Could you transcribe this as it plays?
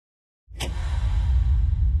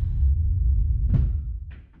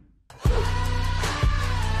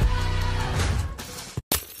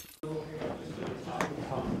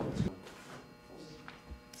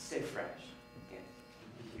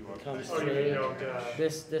these two.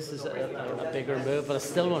 This is a bigger move, but I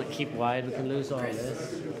still want to keep wide. We can lose all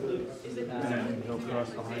this. Go across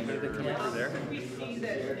behind me. There.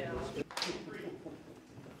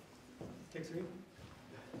 Take three.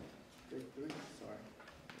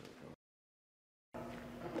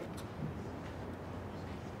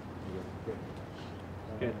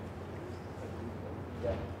 Good.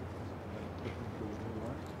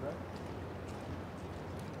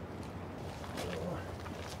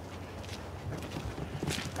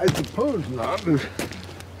 I suppose not.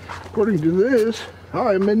 According to this,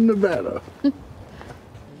 I'm in Nevada.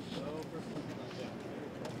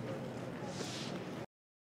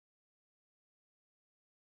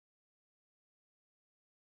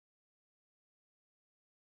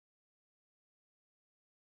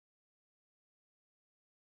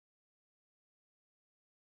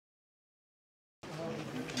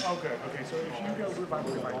 Okay, so if you go revive,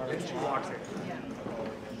 then she walks in.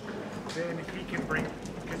 Then he can bring,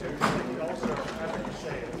 because he also, after you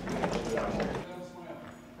say it.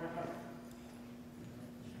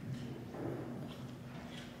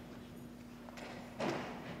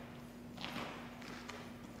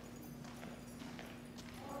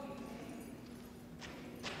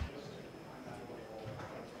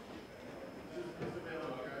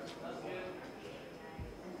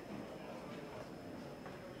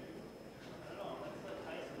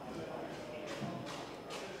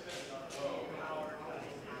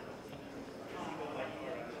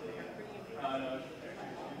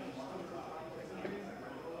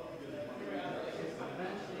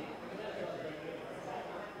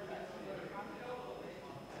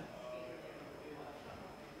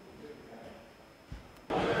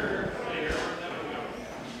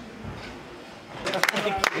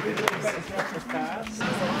 I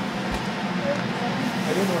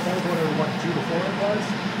don't know if that was what 2 to 4 it was.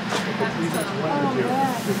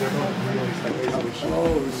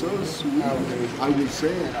 Oh, so sweet. I was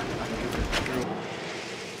saying.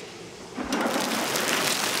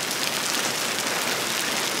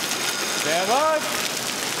 Stand by.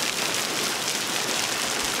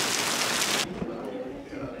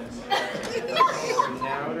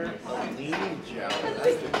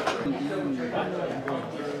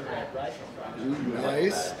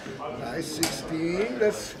 Nice 16.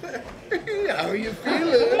 That's how are you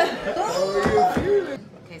feeling? How are you feeling?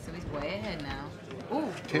 Okay, so he's way ahead now. Ooh,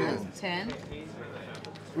 10. 10.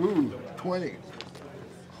 Ooh, 20.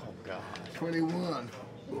 Oh God. 21.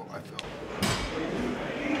 Oh, I felt.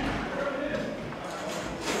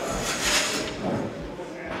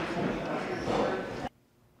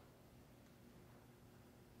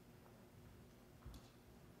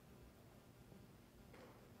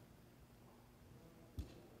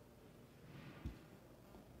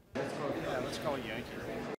 Let's call it Yankee.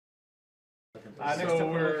 So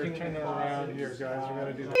we're turning around here, guys. We're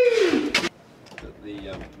gonna do that.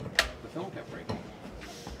 The film kept breaking,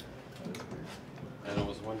 and I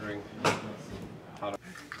was wondering how to.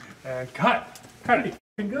 And cut. Cut it.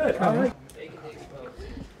 Good. All right.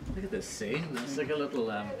 Look at this scene. It's like a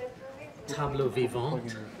little tableau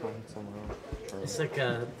vivant. It's like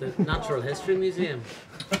the Natural History Museum.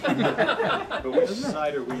 But which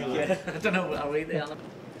side are we on? I don't know. Are we the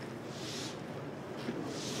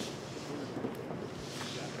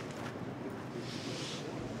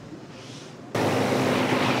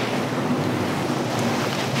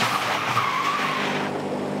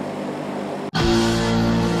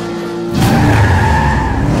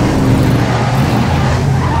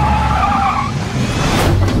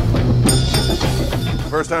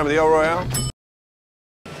First time at the Royale?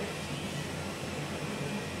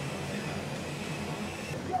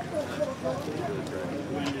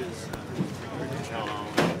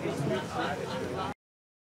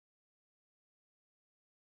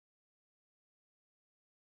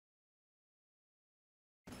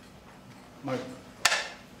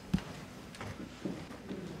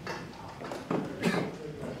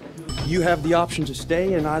 You have the option to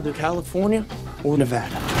stay in either California or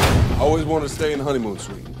Nevada. I always wanted to stay in the honeymoon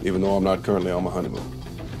suite, even though I'm not currently on my honeymoon.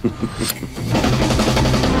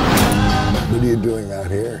 What are you doing out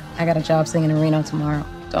here? I got a job singing in Reno tomorrow.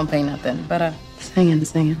 Don't pay nothing, but singing.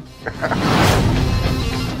 This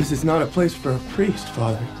is not a place for a priest,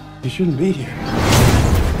 Father. You shouldn't be here.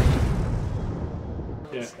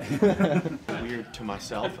 Yeah. Weird to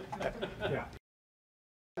myself. Yeah.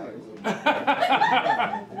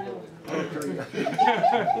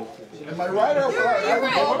 Am I right or wrong?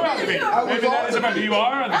 Maybe that is about who you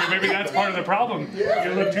are. Maybe that's part of the problem.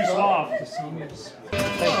 You look too soft.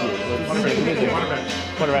 Thank you.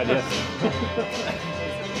 What about this?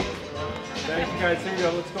 Thanks, guys. Here we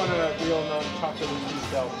go. Let's go on a real chocolate cheese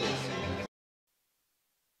cell, please.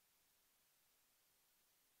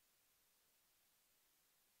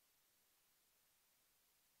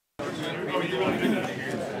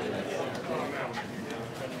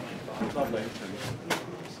 Lovely.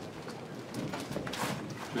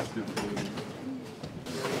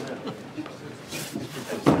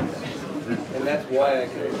 And that's why I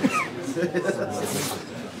came.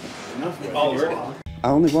 Oliver. I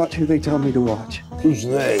only watch who they tell me to watch. Who's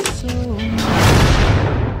they?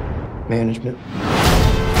 Management.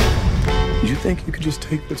 You think you could just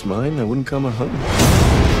take what's mine? I wouldn't come a hunting.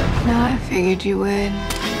 No, I figured you would.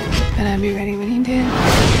 And I'd be ready when you did.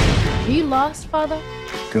 Are you lost, Father?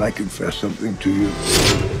 Can I confess something to you?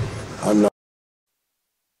 I'm not.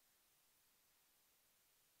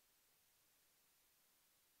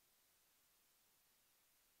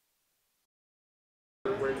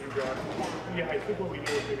 Where you got, yeah, I think what we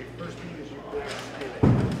do is maybe first beat is you bring it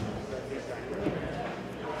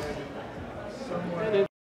somewhere.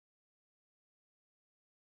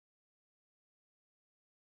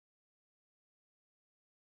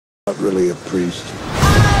 Not really a priest.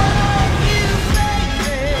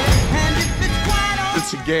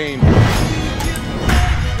 It's a game.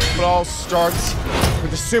 It all starts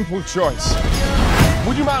with a simple choice.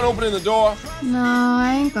 Would you mind opening the door? No,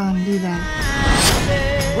 I ain't gonna do that.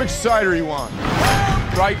 Which side are you on?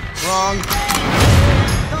 Right, wrong,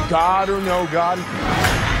 God or no God?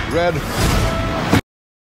 Red.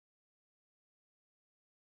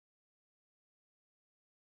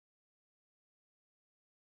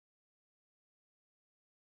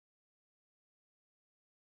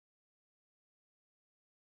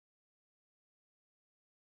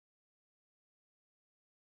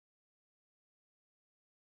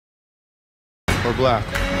 Or black?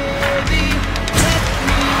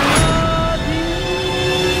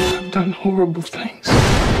 I've done horrible things.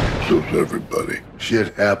 So's everybody.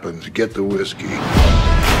 Shit happens. Get the whiskey.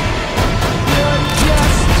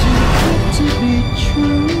 To be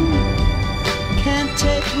true, can't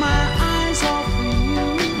take my eyes off of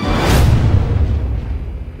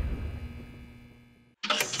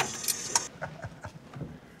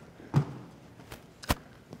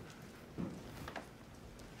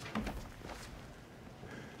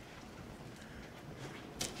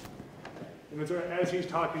And so as he's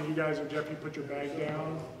talking, you guys, or Jeff, you put your bag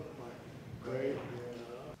down. Great.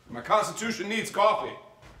 My constitution needs coffee.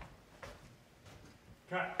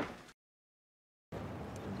 Cut.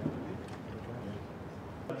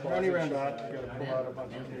 Running around that, you gotta pull out a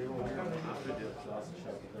bunch of cable.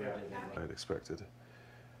 I'd expected.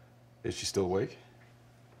 Is she still awake?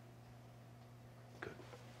 Good.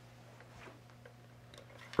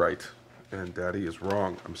 Right. And Daddy is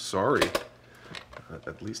wrong. I'm sorry.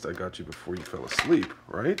 At least I got you before you fell asleep,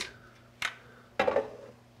 right?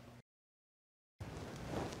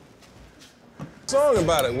 Song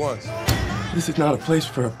about it once. This is not a place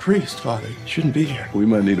for a priest, Father. You shouldn't be here. We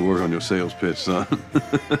might need to work on your sales pitch, son.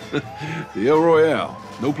 The Royale.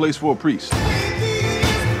 No place for a priest.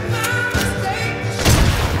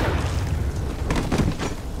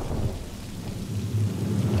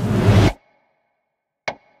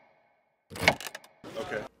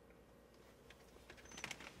 Okay.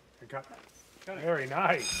 Cut. Very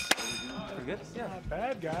nice. Pretty good? Yeah. Not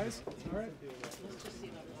bad, guys. All right.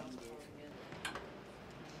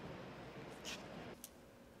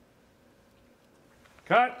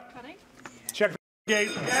 Cut. Cutting. Check the gate.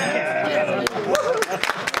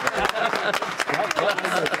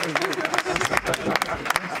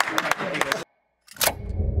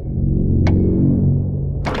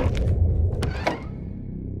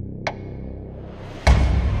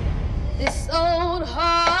 This old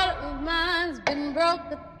heart of mine's been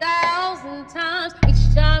broke 1,000 times.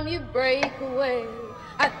 Each time you break away,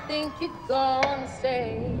 I think you're gonna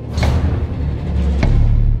stay.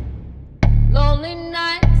 Lonely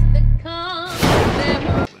nights that come,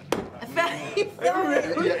 never.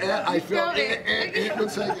 Yeah, I felt it. 1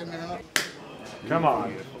 second now. Come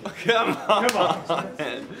on. Come on. Come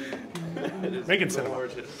on. Make it cinema.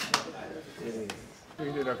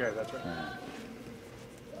 You did okay, that's right.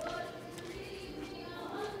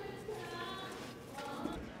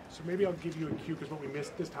 So maybe I'll give you a cue, because what we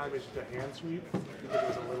missed this time is the hand sweep.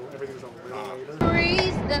 Because it was everything was a little later.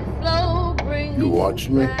 Breeze that flow brings You watch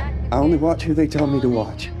me? I only watch who they tell me to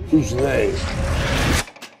watch. Who's they?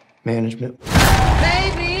 Management.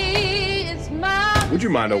 Baby, it's my Would you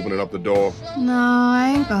mind opening up the door? No,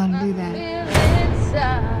 I ain't gonna do that.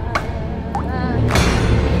 inside.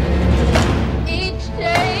 Each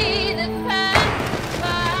day that passes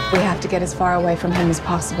by. We have to get as far away from him as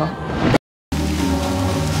possible.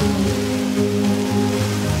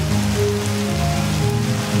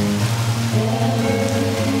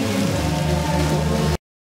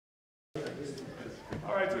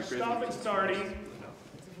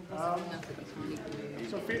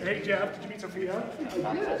 Jeff? Did you meet Sophia?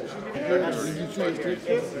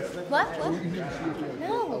 What?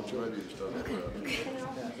 No.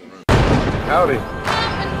 Howdy.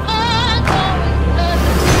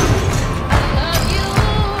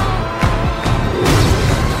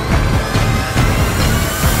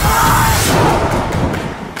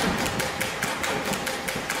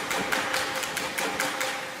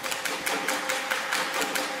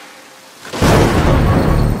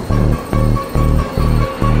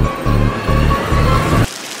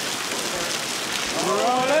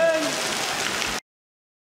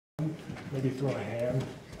 Maybe throw a hand.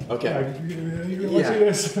 Okay. You want to see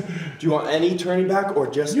this? Do you want any turning back or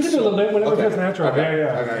just? You can do a little bit, whatever feels natural. Okay.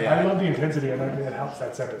 Yeah. Okay, yeah. I love the intensity, and I think it helps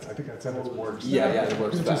that sentence. I think that sentence works. Yeah, it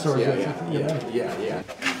works It's best. just sort of Yeah.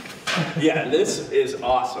 Yeah, this is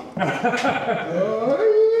awesome.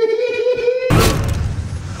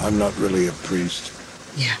 I'm not really a priest.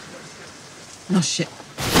 Yeah. No shit.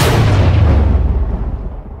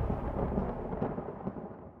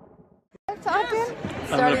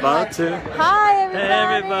 I'm about to. Hi, everybody. Hey,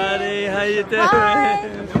 everybody. How you doing?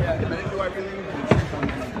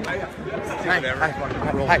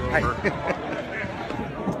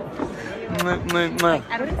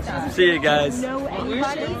 Hi. See you guys.